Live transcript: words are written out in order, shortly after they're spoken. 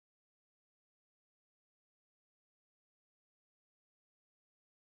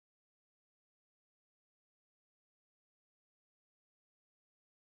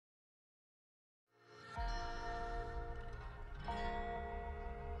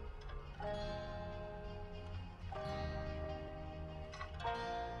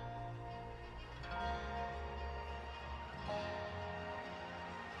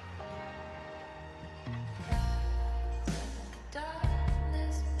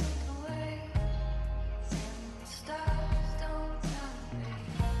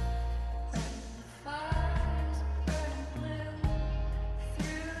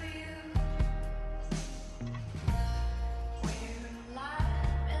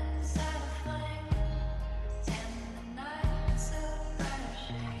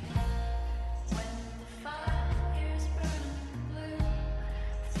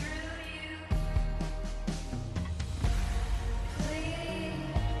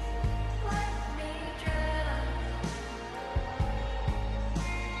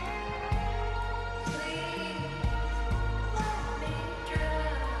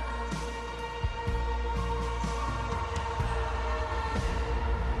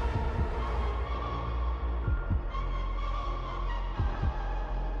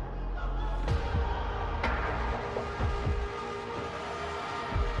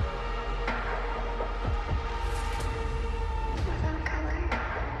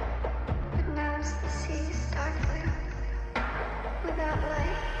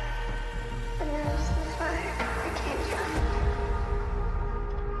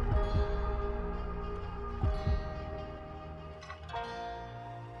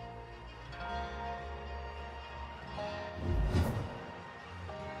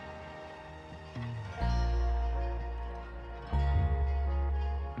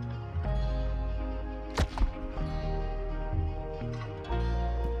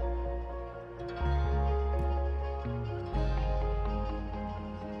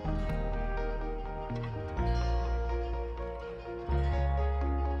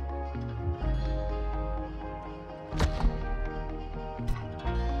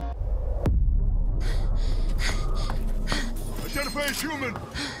face human!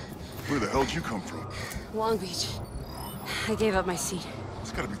 Where the hell did you come from? Long Beach. I gave up my seat.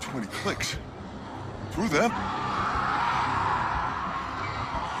 It's gotta be 20 clicks. Through them?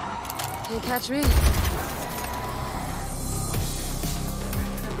 Can't catch me.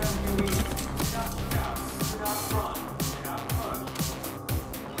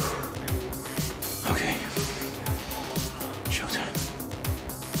 Okay. Showtime.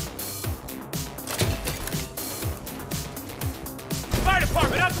 Fire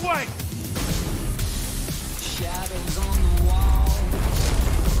department, out the way! Shadows on the wall,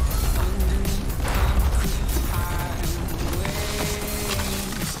 underneath concrete highways,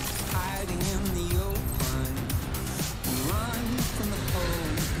 hiding in the open. Run from the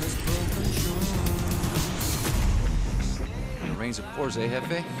hopeless broken shoes. It rains it pours, eh,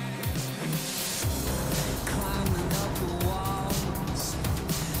 Jefe? Climbing up the walls,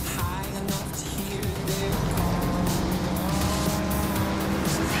 high enough to hear their calls.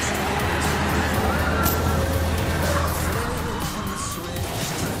 Flip on the switch,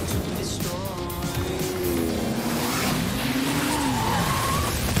 time to destroy.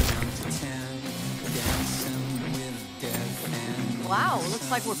 Down to 10, dancing with death and Wow, looks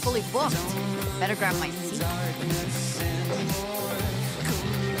like we're fully booked. Better grab my seat. darkness and more.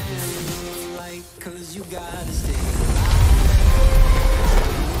 Command the light, 'cause you gotta stay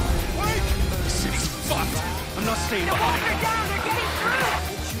Wait! The city's fucked! I'm not staying behind.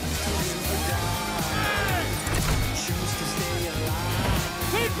 choose to stay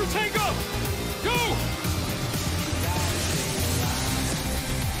alive. Wait for Tango! Go!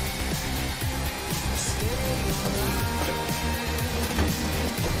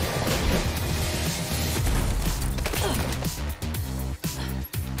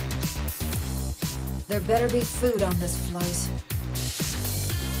 There better be food on this flight.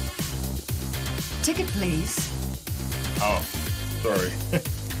 Ticket, please. Oh, sorry.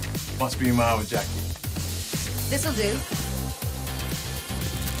 Must be mine with Jackie. This'll do.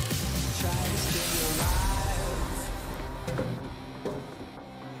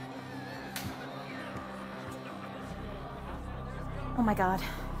 Oh my god,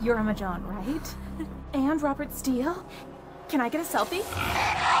 you're Emma John, right? And Robert Steele? Can I get a selfie?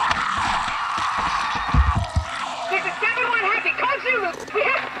 This is 7-1 Happy, call Zulu!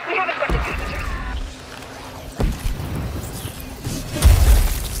 We haven't got the passengers.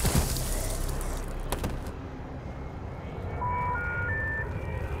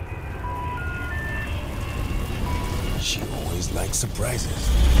 She always likes surprises.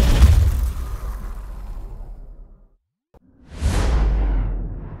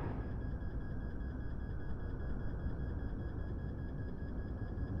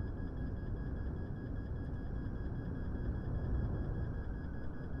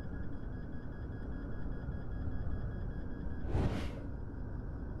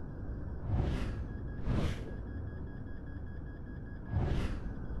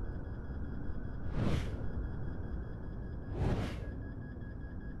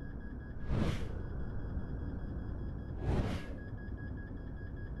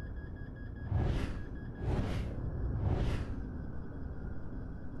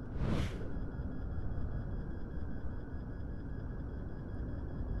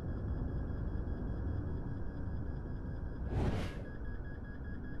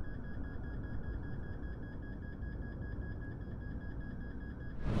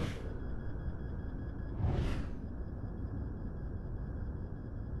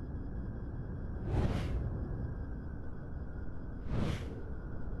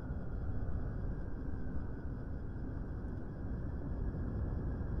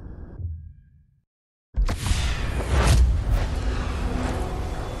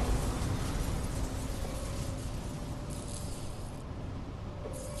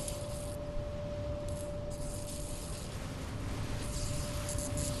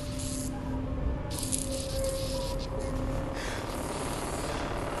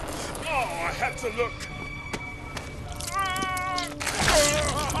 I had to look.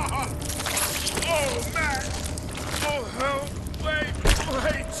 Oh, man. Oh, hell. Way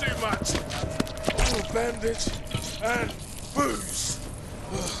too much. Oh, bandage and booze.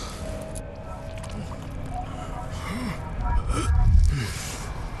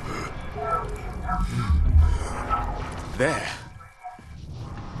 There.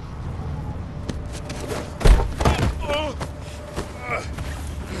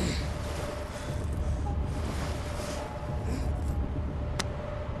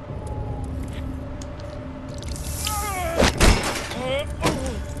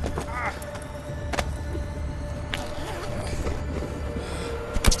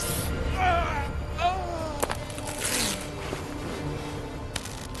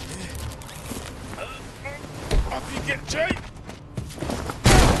 Jay!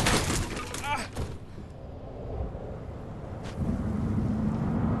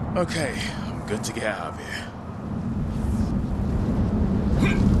 Okay, I'm good to get out of here.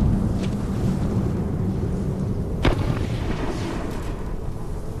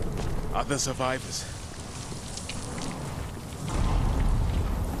 Other survivors.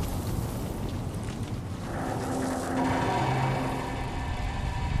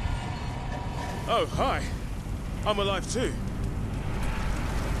 Oh, hi. I'm alive too.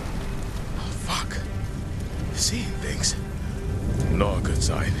 Oh, fuck. Seeing things. Not a good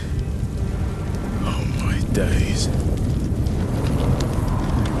sign. Oh my days.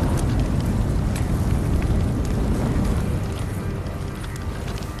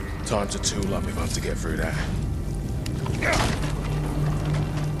 Time to tool up if I'm to get through that.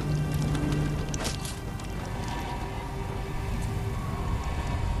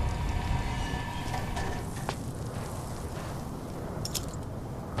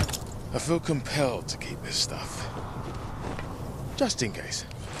 I feel compelled to keep this stuff. Just in case.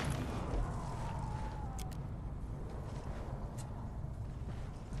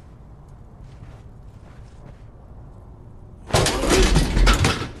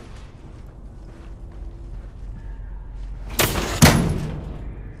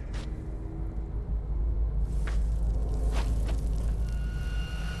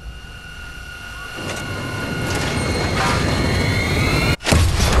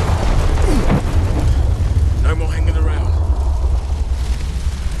 No more hanging around.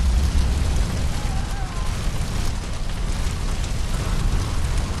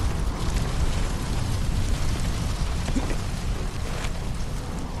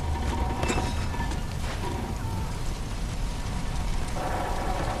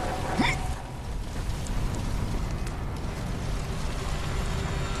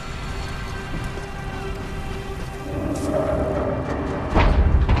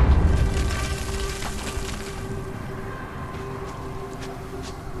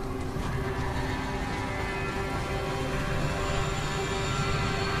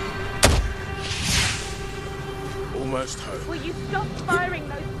 Almost home. Will you stop firing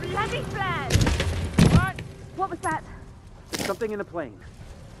those bloody flares? What? What was that? Something in the plane.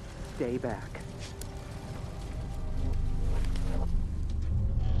 Stay back.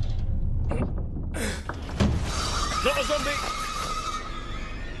 Not a zombie!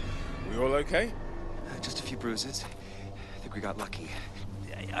 We all okay? Just a few bruises. I think we got lucky.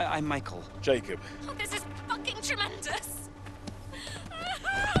 I'm Michael. Jacob. Oh, this is fucking tremendous.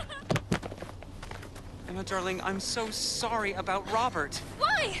 Emma, darling, I'm so sorry about Robert.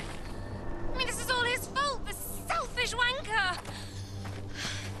 Why? I mean, this is all his fault, the selfish wanker.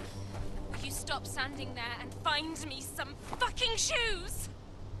 Will you stop standing there and find me some fucking shoes?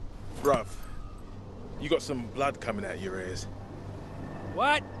 Bruv, you got some blood coming out your ears.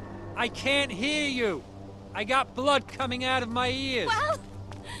 What? I can't hear you. I got blood coming out of my ears. Well,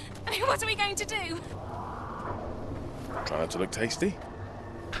 I mean, what are we going to do? Try not to look tasty.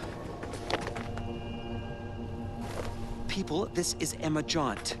 People, this is Emma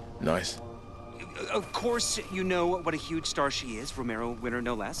Jaunt. Nice. Of course, you know what a huge star she is, Romero winner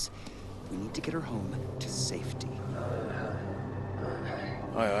no less. We need to get her home to safety.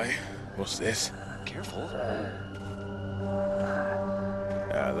 Aye, aye. What's this? Careful.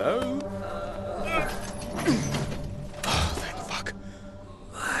 Hello? Oh, thank fuck.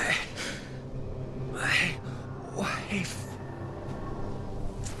 My wife.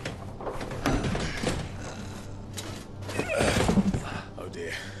 Oh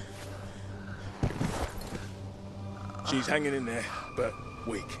dear. She's hanging in there, but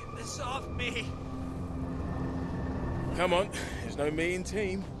weak. This off me. Come on, there's no mean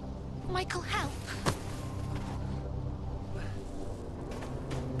team. Michael, help.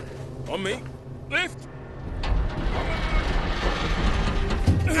 On me. Lift!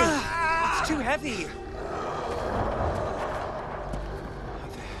 It's too heavy. I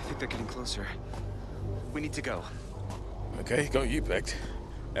think they're getting closer. We need to go. Okay, got you pegged.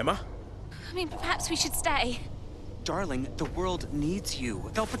 Emma? I mean, perhaps we should stay. Darling, the world needs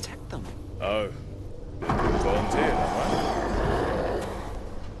you. They'll protect them. Oh. Volunteer, right?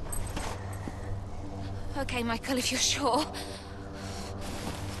 Okay, Michael, if you're sure.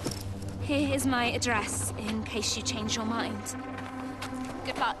 Here is my address, in case you change your mind.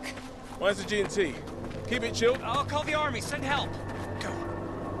 Good luck. Where's the G&T? Keep it chilled. I'll call the army. Send help. Go.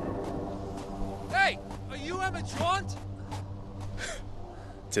 Hey, are you Emma Jaunt?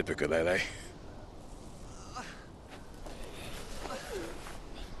 Typical LA.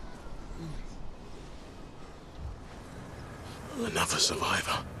 Another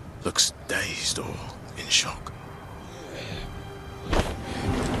survivor. Looks dazed or in shock.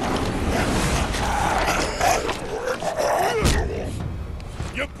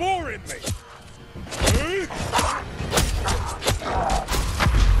 You're boring me!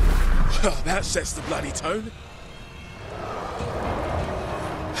 Well, that sets the bloody tone.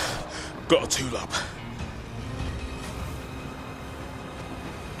 Got a tool up.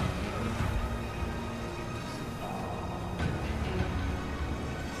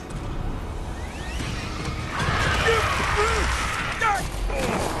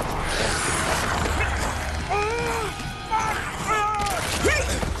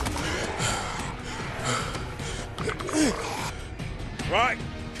 Right,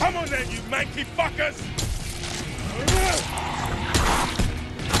 come on then, you manky fuckers!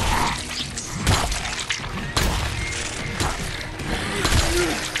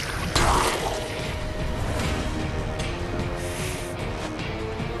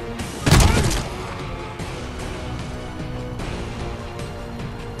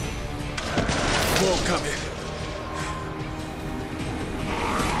 More coming.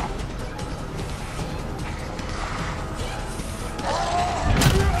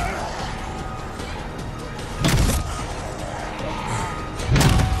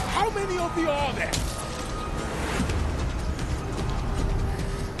 How many of you are there?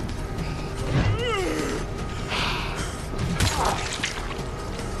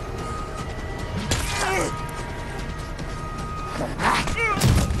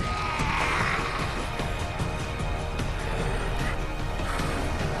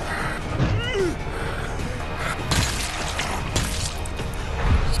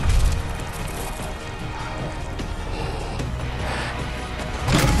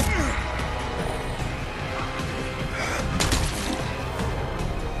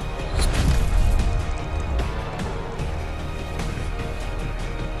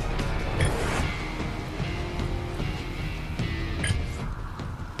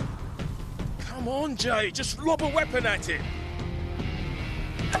 Come on, Jay, just lob a weapon at it.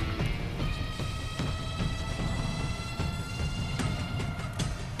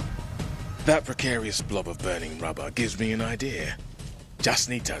 That precarious blob of burning rubber gives me an idea. Just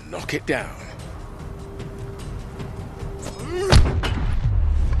need to knock it down.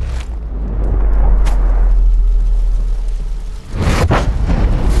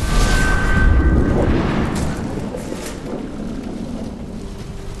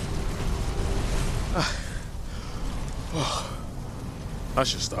 I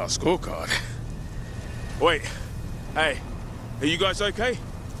should start a scorecard. Wait, hey, are you guys okay?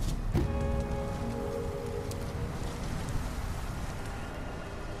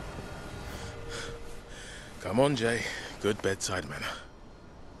 Come on, Jay. Good bedside manner.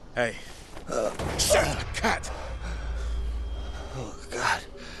 Hey, shut the cat! Oh, God.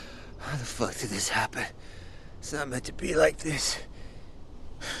 How the fuck did this happen? It's not meant to be like this.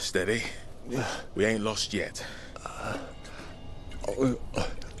 Steady. We ain't lost yet.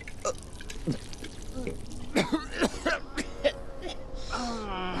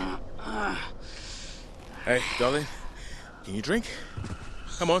 Hey, darling, can you drink?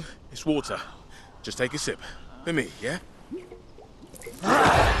 Come on, it's water. Just take a sip. For me, yeah?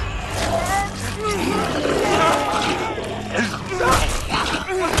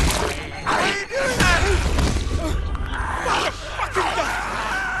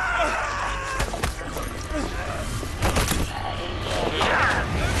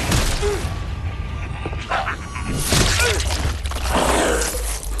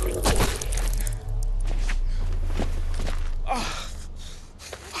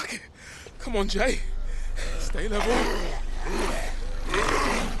 Fuck it. Come on, Jay. Stay level.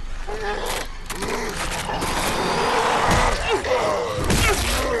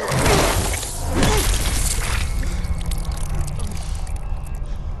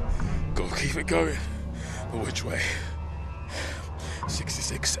 Gotta keep it going. But which way?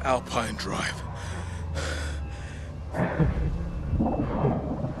 66 Alpine Drive.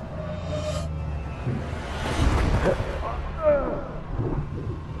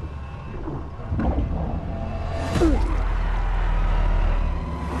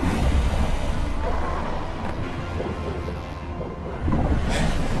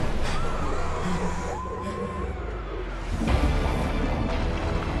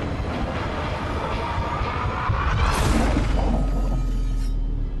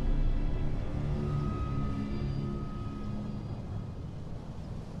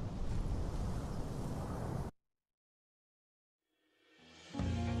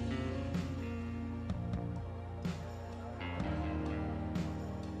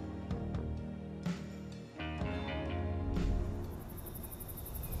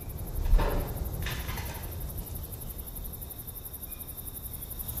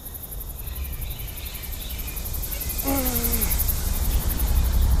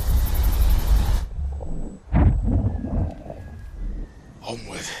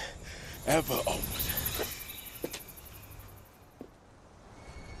 ever onward.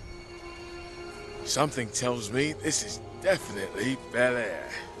 Something tells me this is definitely Bel Air.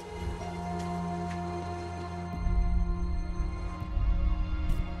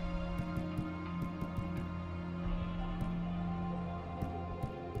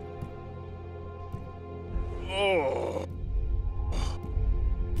 Oh.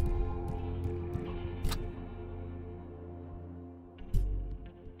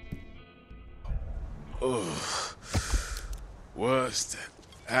 Oh. Worst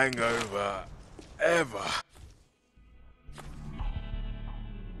hangover ever.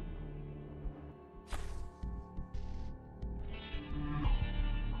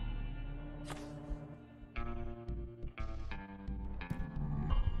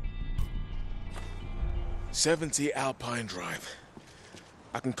 "70 Alpine Drive.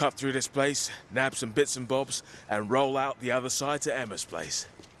 I can cut through this place, nab some bits and bobs, and roll out the other side to Emma's place."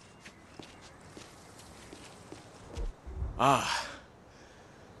 Ah,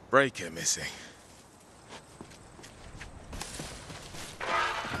 breaker missing.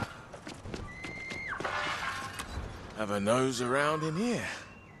 Have a nose around in here.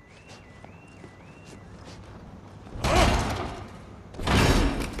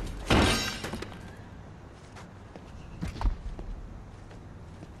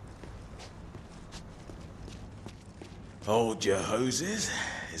 Hold your hoses.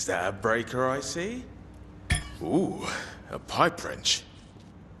 Is that a breaker I see? Ooh, a pipe wrench.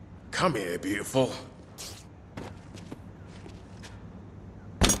 Come here, beautiful.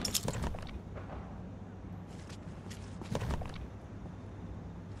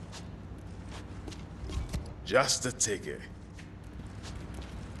 Just a ticket.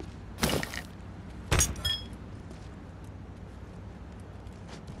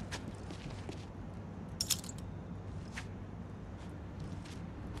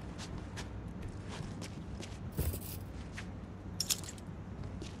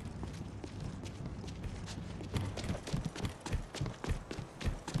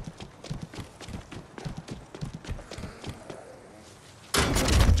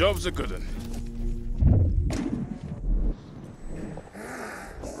 Job's a good one.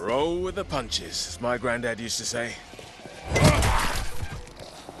 Roll with the punches, as my granddad used to say.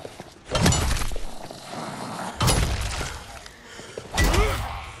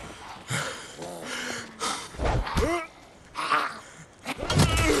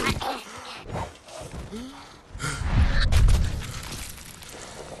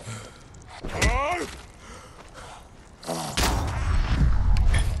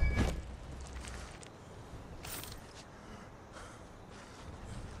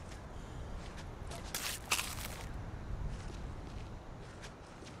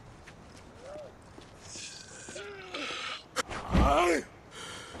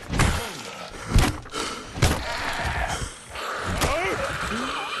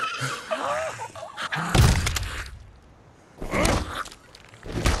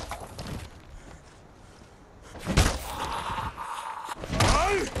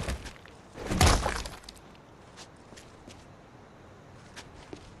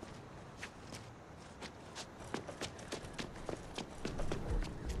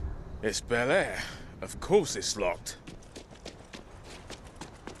 It's Bel Air. Of course it's locked.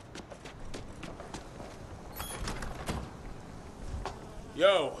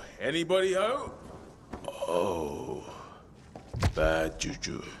 Yo, anybody home? Oh, bad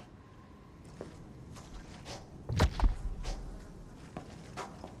juju.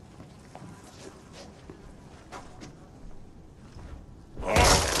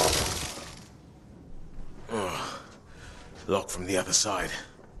 Oh, locked from the other side.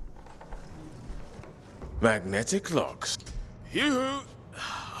 Magnetic locks. Yoo-hoo!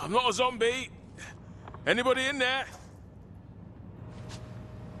 I'm not a zombie. Anybody in there?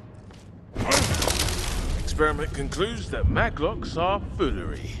 Experiment concludes that maglocks are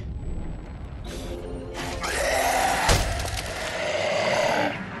foolery.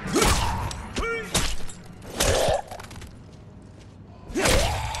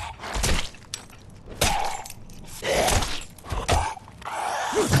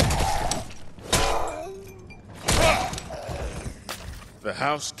 The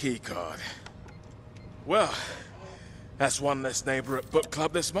house key card. Well, that's one less neighbor at book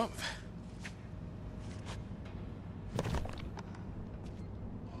club this month.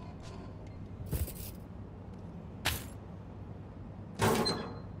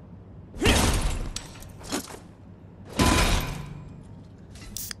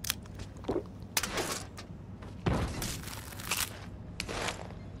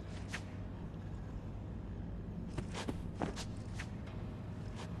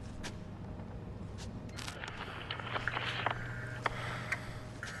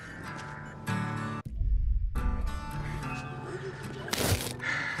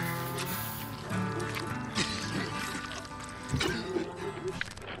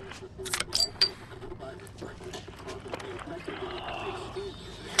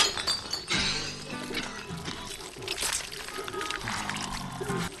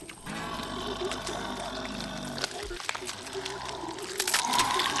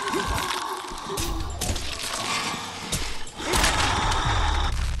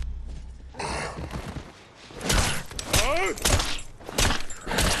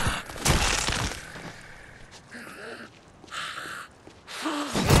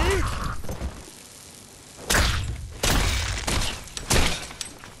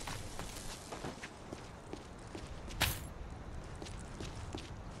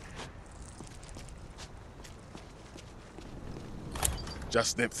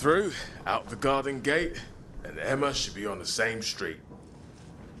 Just nip through, out the garden gate, and Emma should be on the same street.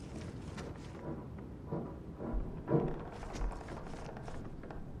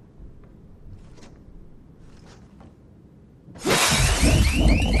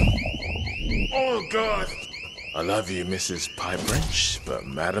 Oh, God! I love you, Mrs. Pipewrench, but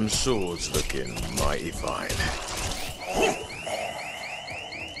Madam Sword's looking mighty fine.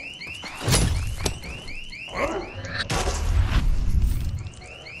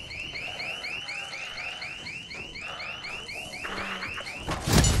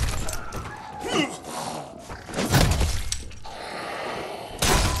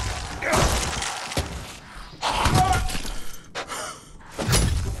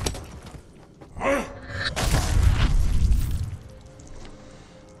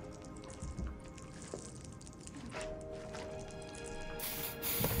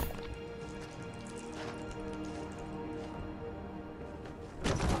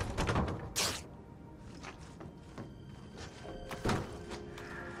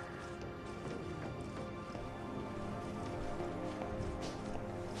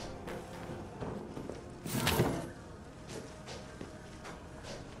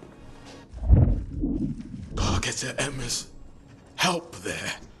 Get to Emma's help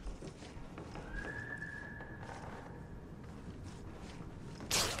there.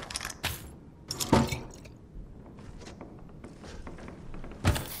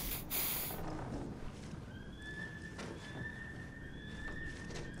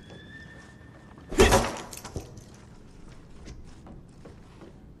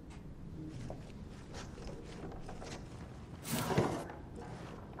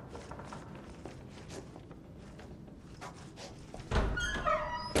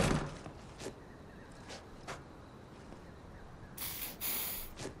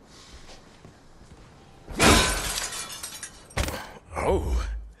 Oh,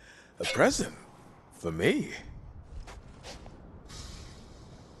 a present for me.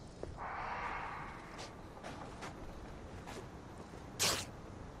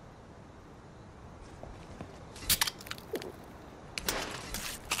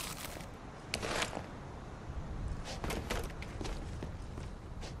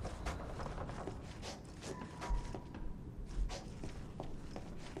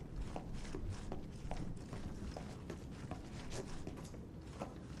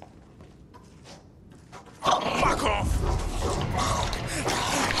 Fuck off!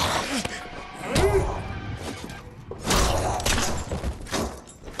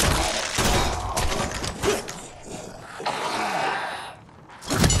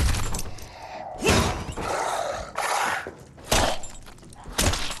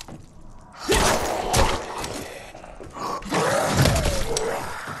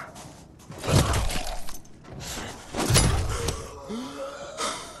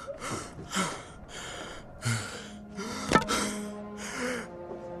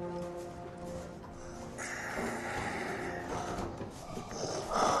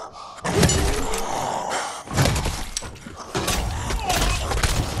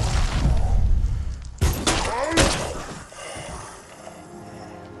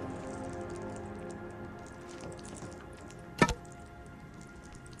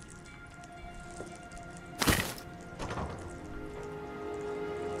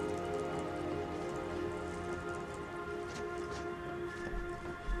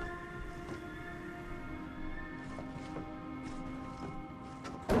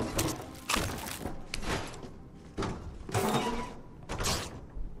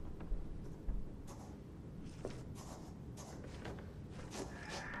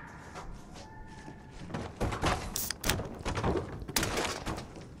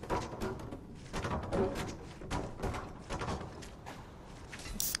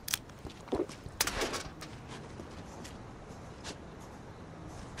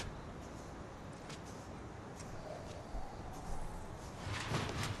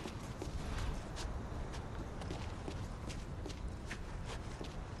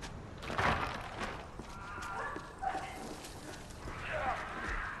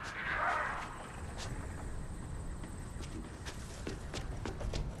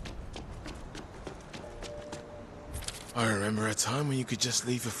 I remember a time when you could just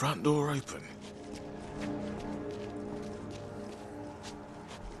leave the front door open.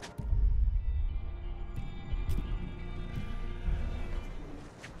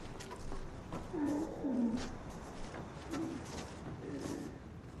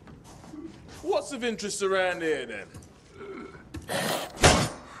 What's of interest around here, then?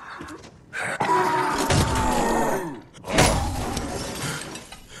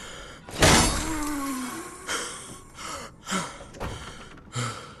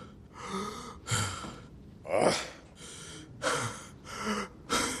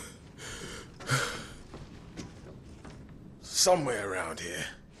 somewhere around here.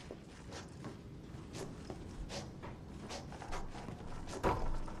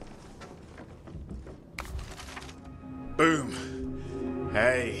 Boom.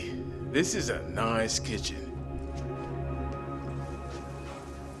 Hey, this is a nice kitchen.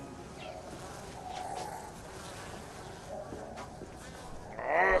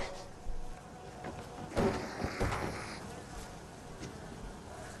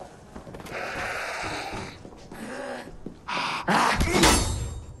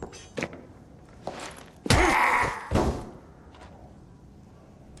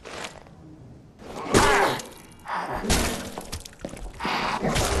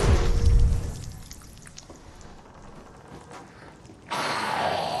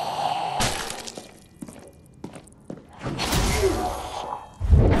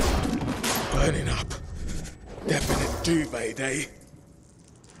 Burning up. Definite duvet day.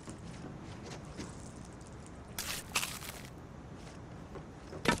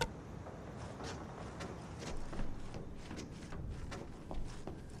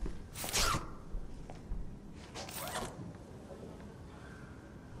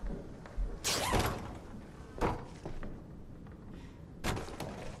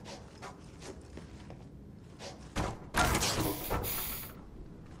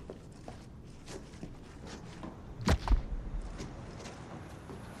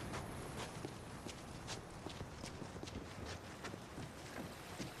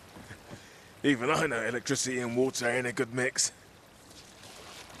 Even I know electricity and water ain't a good mix.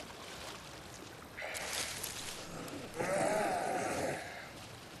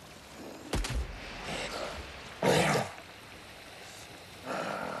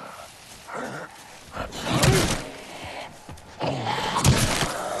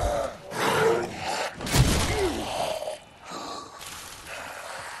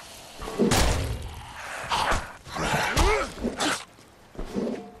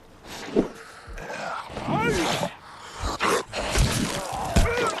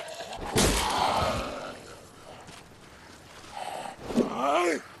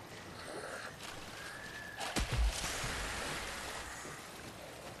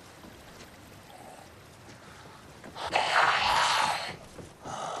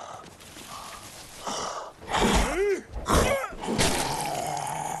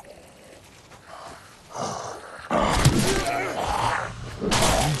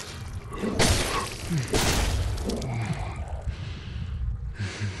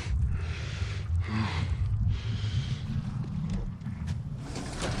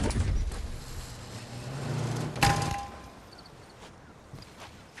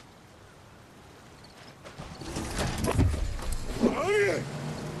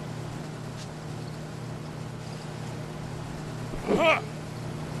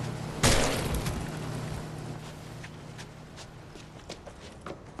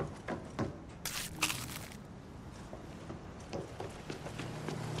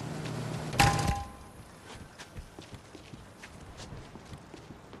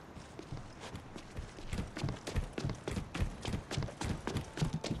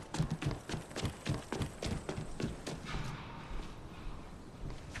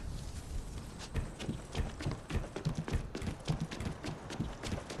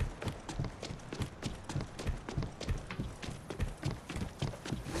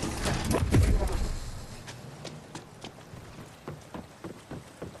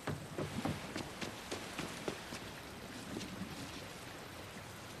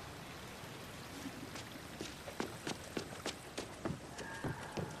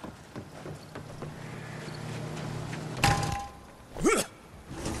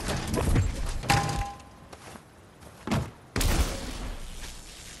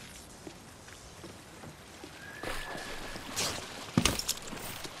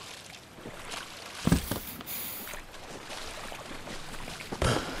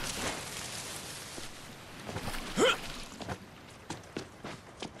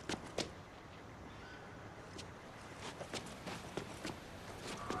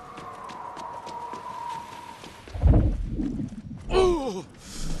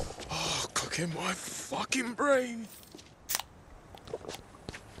 In my fucking brain.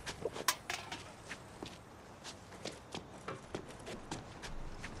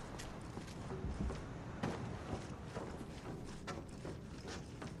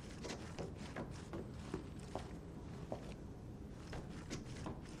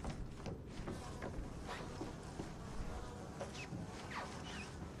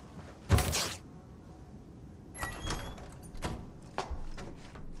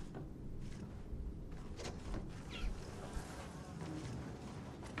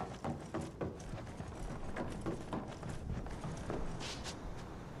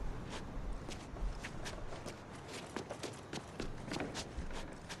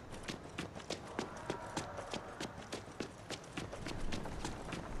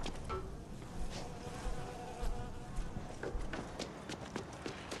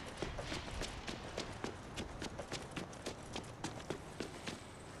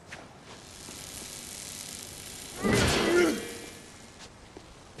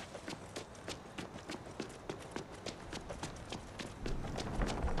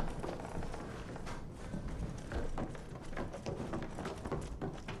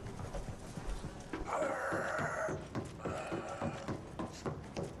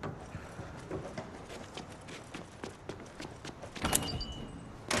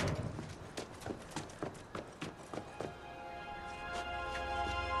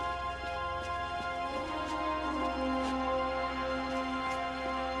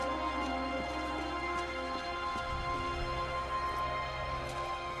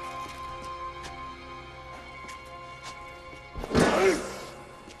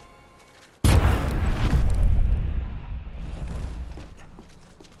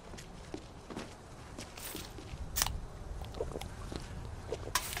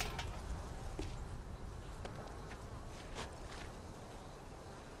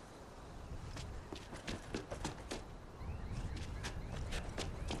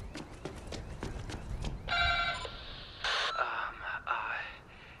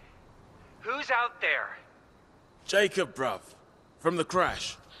 out there? Jacob, bruv. From the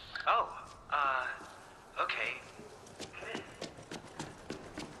crash. Oh, okay.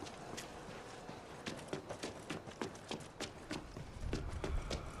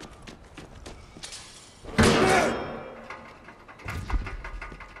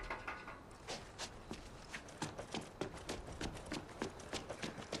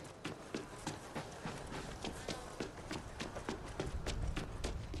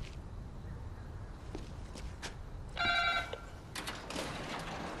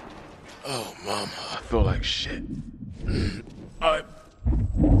 Oh, Mom, I feel like shit. I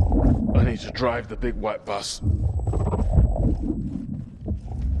need to drive the big white bus.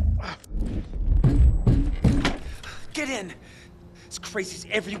 Get in! This crazy's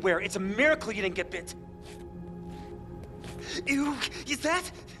everywhere. It's a miracle you didn't get bit. Ew, is that?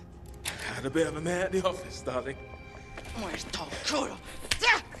 Had a bit of a man at the office, darling. Muerto, crudo.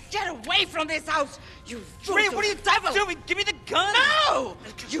 Get away from this house, you Ray, what are you devil! doing? Give me the gun! No!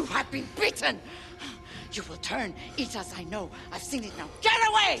 You have been beaten! You will turn, eat as I know. I've seen it now. Get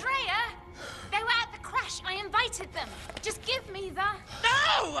away! Freya! They were at the crash. I invited them. Just give me the...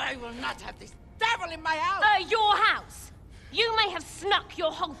 No! I will not have this devil in my house! Your house. You may have snuck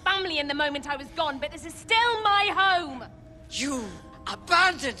your whole family in the moment I was gone, but this is still my home. You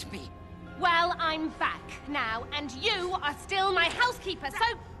abandoned me. Well, I'm back now, and you are still my housekeeper,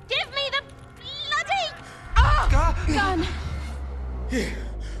 so give me the bloody... gun. Here,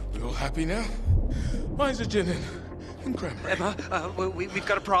 we all happy now? Mine's a gin and cranberry. Emma, we've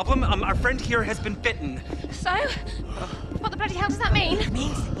got a problem. Our friend here has been bitten. So? What the bloody hell does that mean? It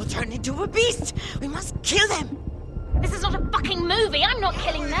means they will turn into a beast. We must kill them. This is not a fucking movie. I'm not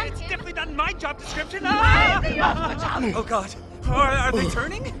killing them. It's definitely not my job description. Oh, God. Are they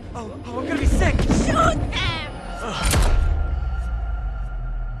turning? Oh, I'm gonna be sick. Shoot them!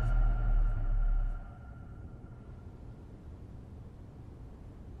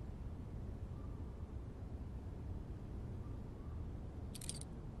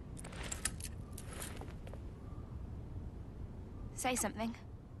 Say something.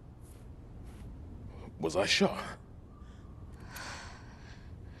 Was I shot?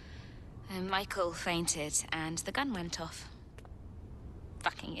 Michael fainted and the gun went off.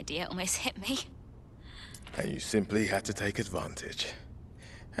 Fucking idiot almost hit me. And you simply had to take advantage.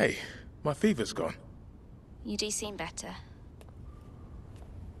 Hey, my fever's gone. You do seem better.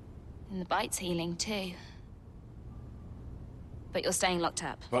 And the bite's healing too. But you're staying locked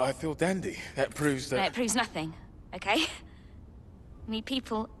up. But I feel dandy. That proves that... No, it proves nothing, okay? I mean,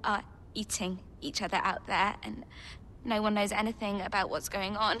 people are eating each other out there, and no one knows anything about what's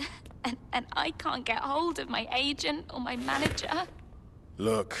going on. And I can't get hold of my agent or my manager.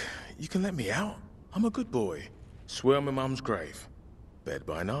 Look, you can let me out. I'm a good boy. Swear on my mum's grave. Bed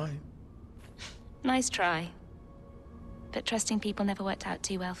by 9. Nice try. But trusting people never worked out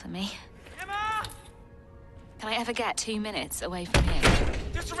too well for me. Emma! Can I ever get 2 minutes away from here?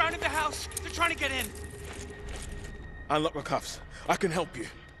 They're surrounding the house. They're trying to get in. Unlock the cuffs. I can help you.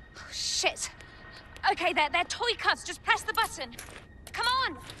 Oh, shit. Okay, they're toy cuffs. Just press the button. Come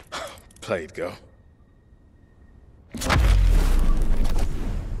on! Played, girl.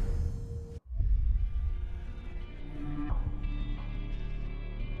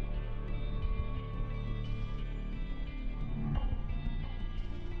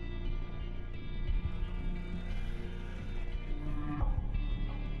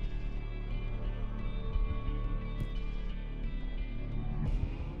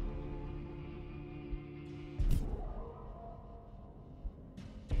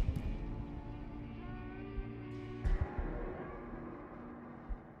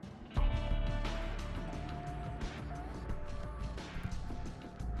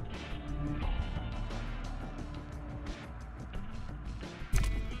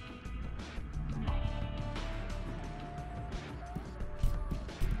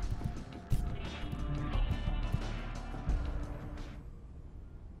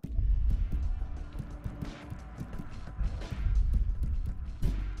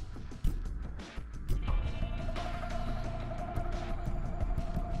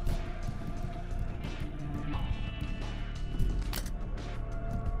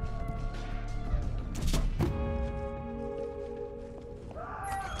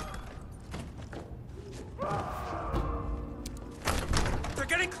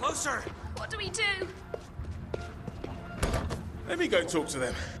 Closer! What do we do? Let me go talk to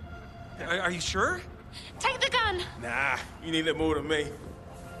them. Are you sure? Take the gun! Nah, you need it more than me.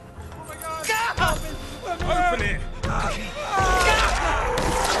 Oh my God! Open it!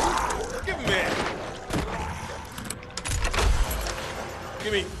 Give him it!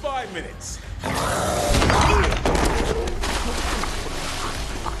 Give me 5 minutes.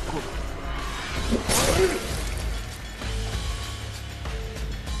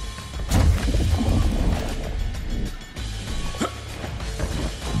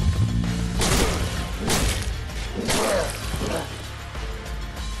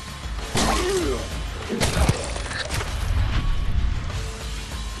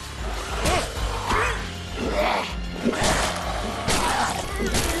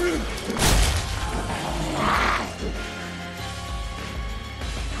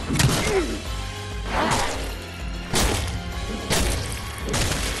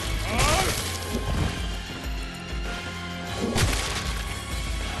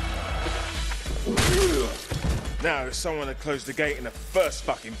 Now there's someone that closed the gate in the first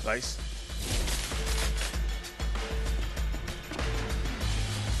fucking place.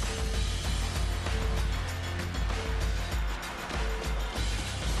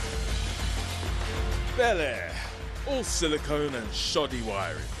 Bel Air. All silicone and shoddy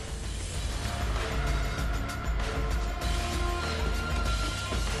wiring.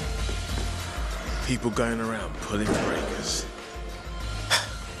 People going around pulling breakers.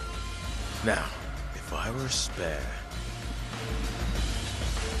 Now, if I were a spare...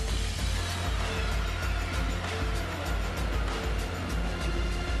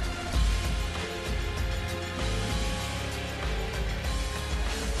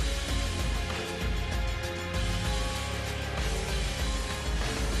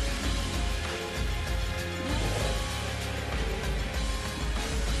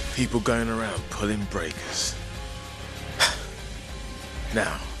 People going around pulling breakers.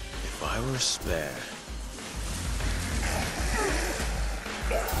 Now, if I were a spare...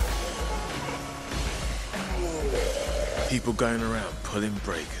 People going around pulling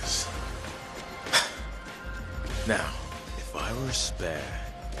breakers. Now, if I were a spare...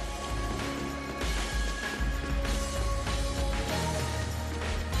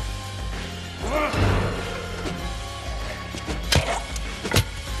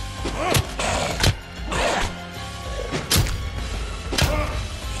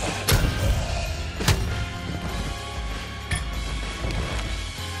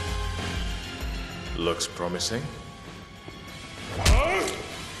 Looks promising.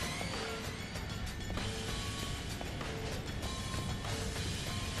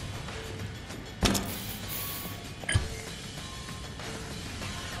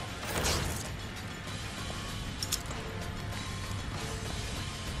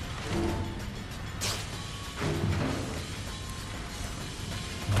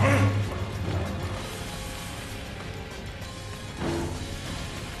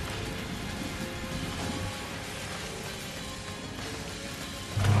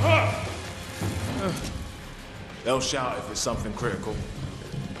 They'll shout if it's something critical.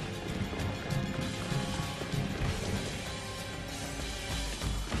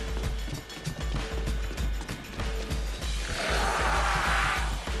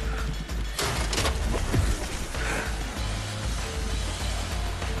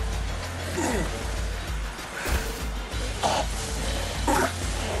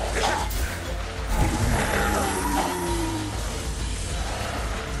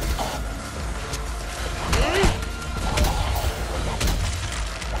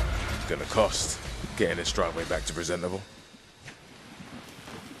 Gonna cost getting this driveway back to presentable.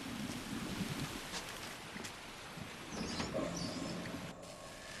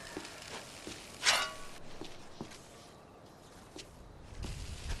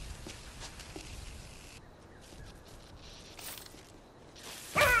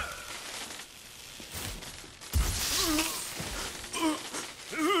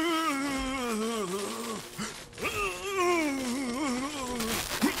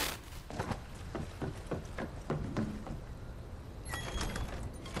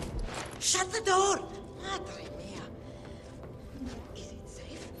 Shut the door! Madre mia. Is it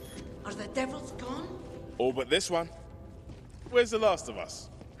safe? Are the devils gone? All but this one. Where's the last of us?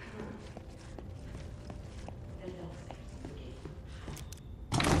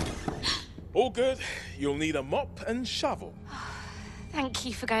 All good. You'll need a mop and shovel. Thank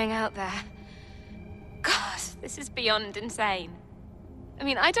you for going out there. God, this is beyond insane. I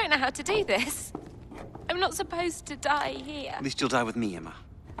mean, I don't know how to do this. I'm not supposed to die here. At least you'll die with me, Emma.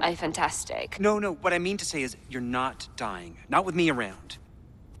 Oh, fantastic. No, what I mean to say is you're not dying. Not with me around.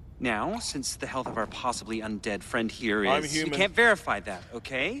 Now, since the health of our possibly undead friend here is... I'm human. We can't verify that,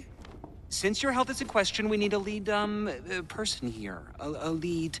 okay? Since your health is in question, we need a lead, person here. A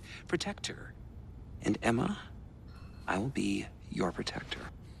lead protector. And Emma, I will be your protector.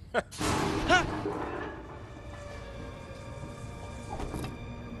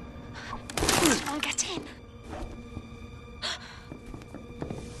 get in.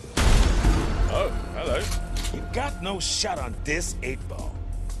 Oh, hello. You got no shot on this 8-ball.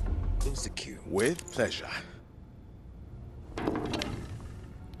 Lose the cue. With pleasure.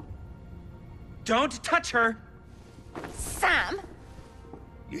 Don't touch her! Sam?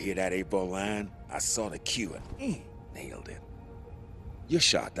 You hear that 8-ball line? I saw the cue and nailed it. You're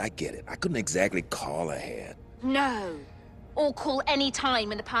shocked, I get it. I couldn't exactly call ahead. No. Or call any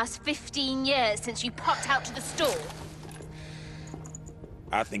time in the past 15 years since you popped out to the store.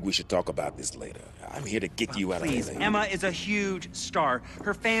 I think we should talk about this later. I'm here to get you out Please, of here. Emma is a huge star.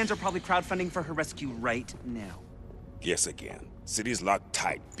 Her fans are probably crowdfunding for her rescue right now. Guess again. City's locked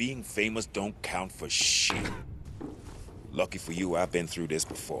tight. Being famous don't count for shit. Lucky for you, I've been through this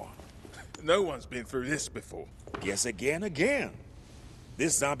before. No one's been through this before. Guess again.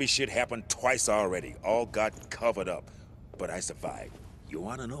 This zombie shit happened twice already. All got covered up. But I survived. You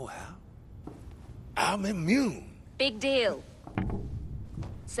wanna know how? I'm immune. Big deal.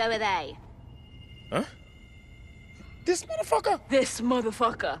 So are they. Huh? This motherfucker? This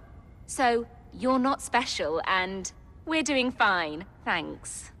motherfucker. So, you're not special, and we're doing fine,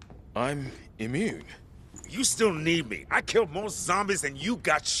 thanks. I'm immune. You still need me. I killed more zombies than you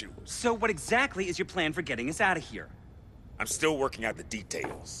got shoes. So what exactly is your plan for getting us out of here? I'm still working out the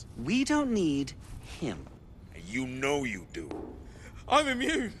details. We don't need him. And you know you do. I'm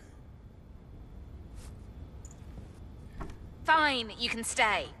immune. Fine, you can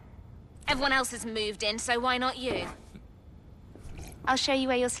stay. Everyone else has moved in, so why not you? I'll show you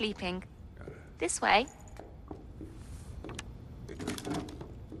where you're sleeping. This way.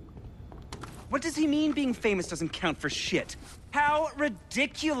 What does he mean being famous doesn't count for shit? How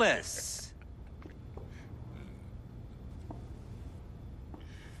ridiculous!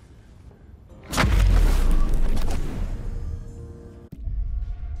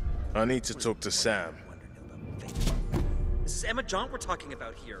 I need to talk to Sam. This is Emma Jaunt we're talking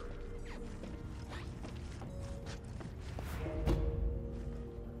about here.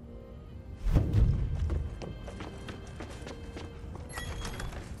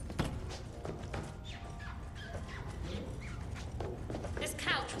 This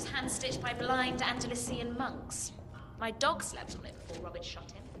couch was hand-stitched by blind Andalusian monks. My dog slept on it before Robert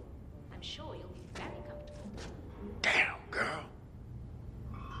shot him. I'm sure you'll be very comfortable. Damn, girl.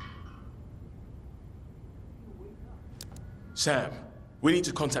 Sam, we need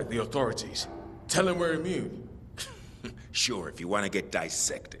to contact the authorities. Tell them we're immune. Sure, if you want to get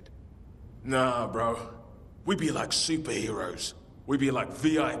dissected. Nah, bro. We be like superheroes. We be like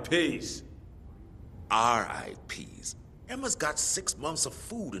VIPs. RIPs. Emma's got 6 months of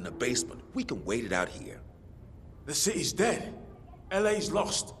food in the basement. We can wait it out here. The city's dead. LA's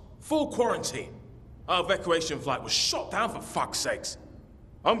lost. Full quarantine. Our evacuation flight was shot down for fuck's sakes.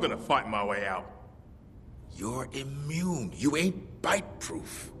 I'm gonna fight my way out. You're immune. You ain't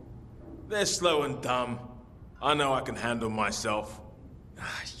bite-proof. They're slow and dumb. I know I can handle myself.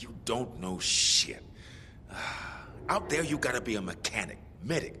 You don't know shit. Out there, you gotta be a mechanic,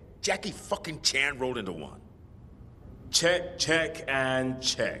 medic. Jackie fucking Chan rolled into one. Check, check, and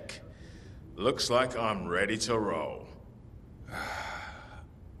check. Looks like I'm ready to roll.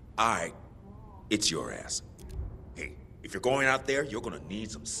 Alright, it's your ass. Hey, if you're going out there, you're gonna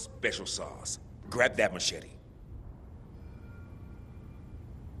need some special sauce. Grab that machete.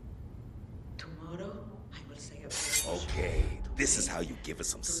 Tomorrow, I will say a prayer. Okay, this is how you give it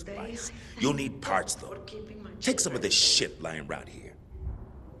some spice. You'll need parts, though. Take some of this shit lying around here.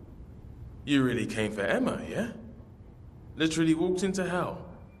 You really came for Emma, yeah? Literally walked into hell.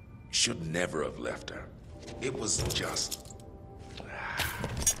 Should never have left her. It was just...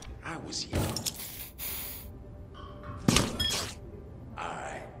 I was young.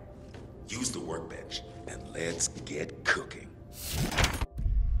 Alright. Use the workbench, and let's get cooking.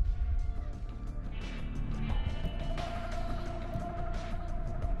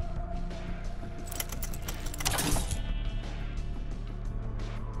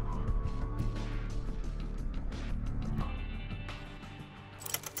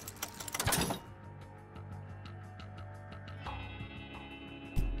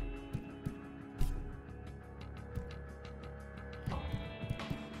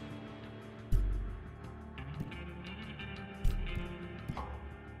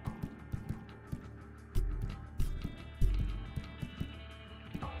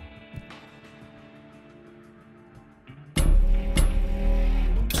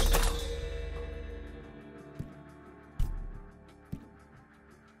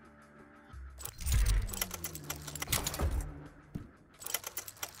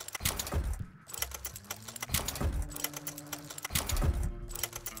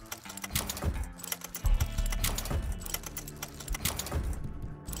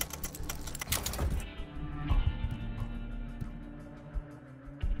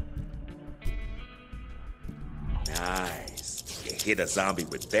 hit a zombie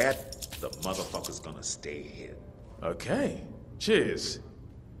with that, the motherfucker's gonna stay hit. Okay. Cheers.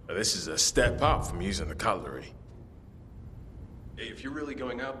 This is a step up from using the cutlery. Hey, if you're really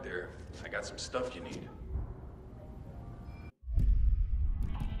going out there, I got some stuff you need.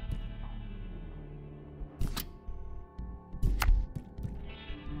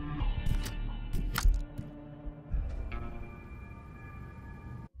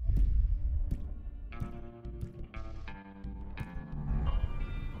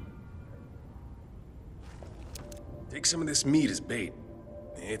 Take some of this meat as bait.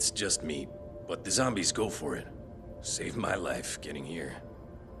 It's just meat, but the zombies go for it. Saved my life getting here.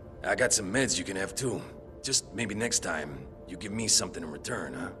 I got some meds you can have too. Just maybe next time, you give me something in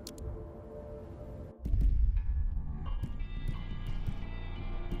return, huh?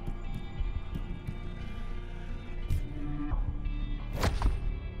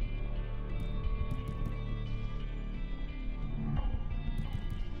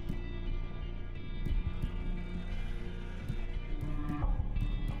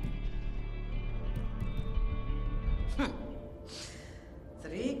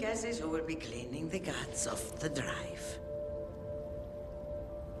 Three guesses who will be cleaning the guts off the drive.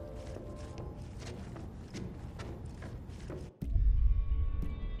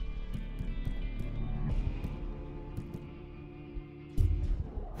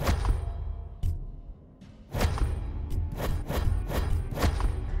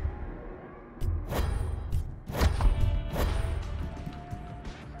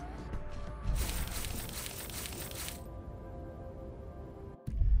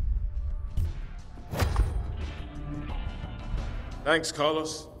 Thanks,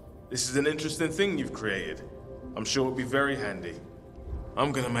 Carlos. This is an interesting thing you've created. I'm sure it'll be very handy.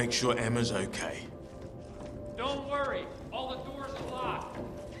 I'm gonna make sure Emma's okay. Don't worry, all the doors are locked.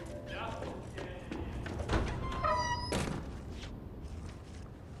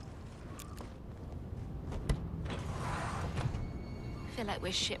 I feel like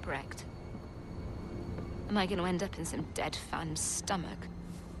we're shipwrecked. Am I going to end up in some dead fan's stomach?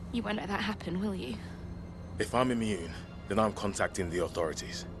 You won't let that happen, will you? If I'm immune, then I'm contacting the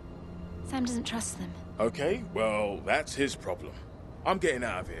authorities. Sam doesn't trust them. Okay, well, that's his problem. I'm getting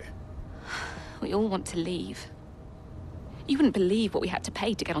out of here. We all want to leave. You wouldn't believe what we had to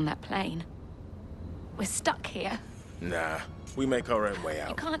pay to get on that plane. We're stuck here. Nah, we make our own way You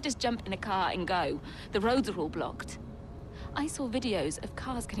out. can't just jump in a car and go. The roads are all blocked. I saw videos of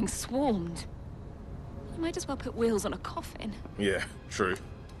cars getting swarmed. You might as well put wheels on a coffin. Yeah, true.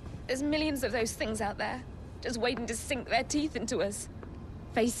 There's millions of those things out there, just waiting to sink their teeth into us.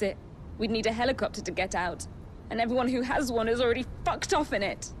 Face it, we'd need a helicopter to get out. And everyone who has one is already fucked off in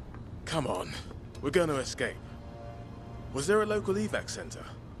it. Come on, we're gonna escape. Was there a local evac center?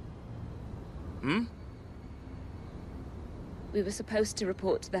 Hmm? We were supposed to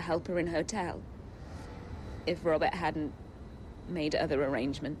report to the Helper Inn Hotel. If Robert hadn't made other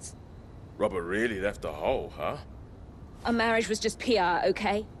arrangements. Robert really left a hole, huh? Our marriage was just PR,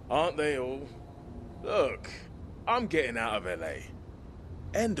 okay? Aren't they all? Look, I'm getting out of LA.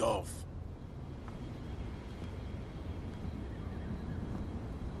 End of.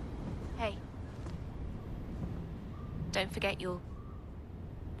 Hey. Don't forget your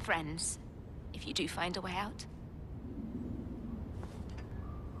friends, if you do find a way out.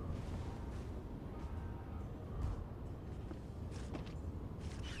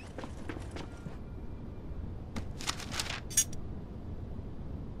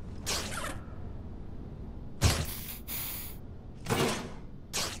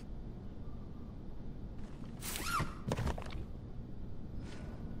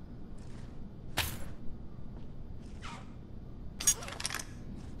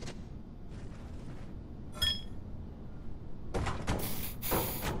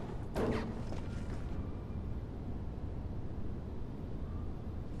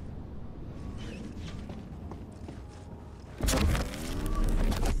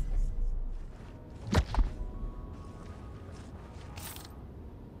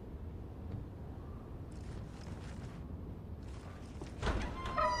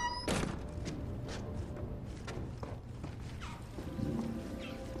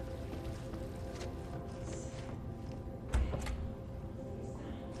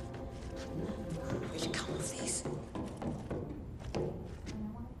 Where'd come of these?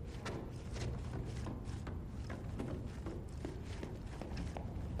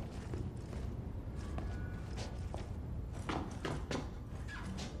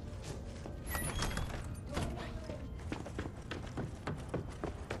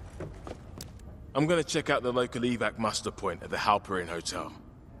 I'm gonna check out the local evac muster point at the Halper Inn Hotel.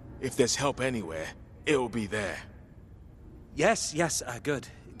 If there's help anywhere, it'll be there. Yes, yes, good.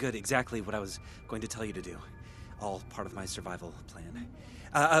 Good, exactly what I was going to tell you to do. All part of my survival plan.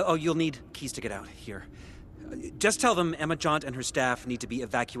 Oh, you'll need keys to get out. Here. Just tell them Emma Jaunt and her staff need to be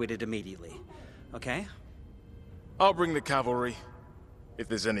evacuated immediately. Okay? I'll bring the cavalry. If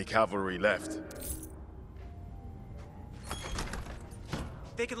there's any cavalry left.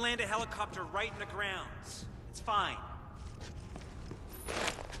 They can land a helicopter right in the grounds. It's fine.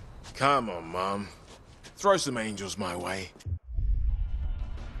 Come on, Mom. Throw some angels my way.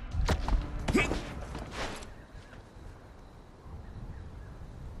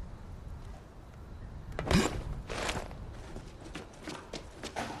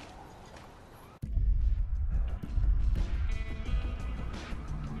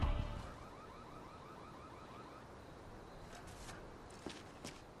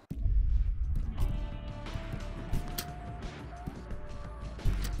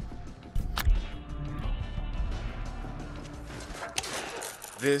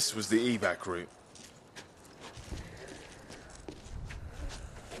 This was the evac route.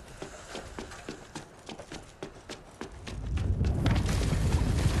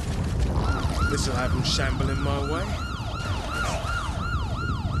 This'll have them shambling my way.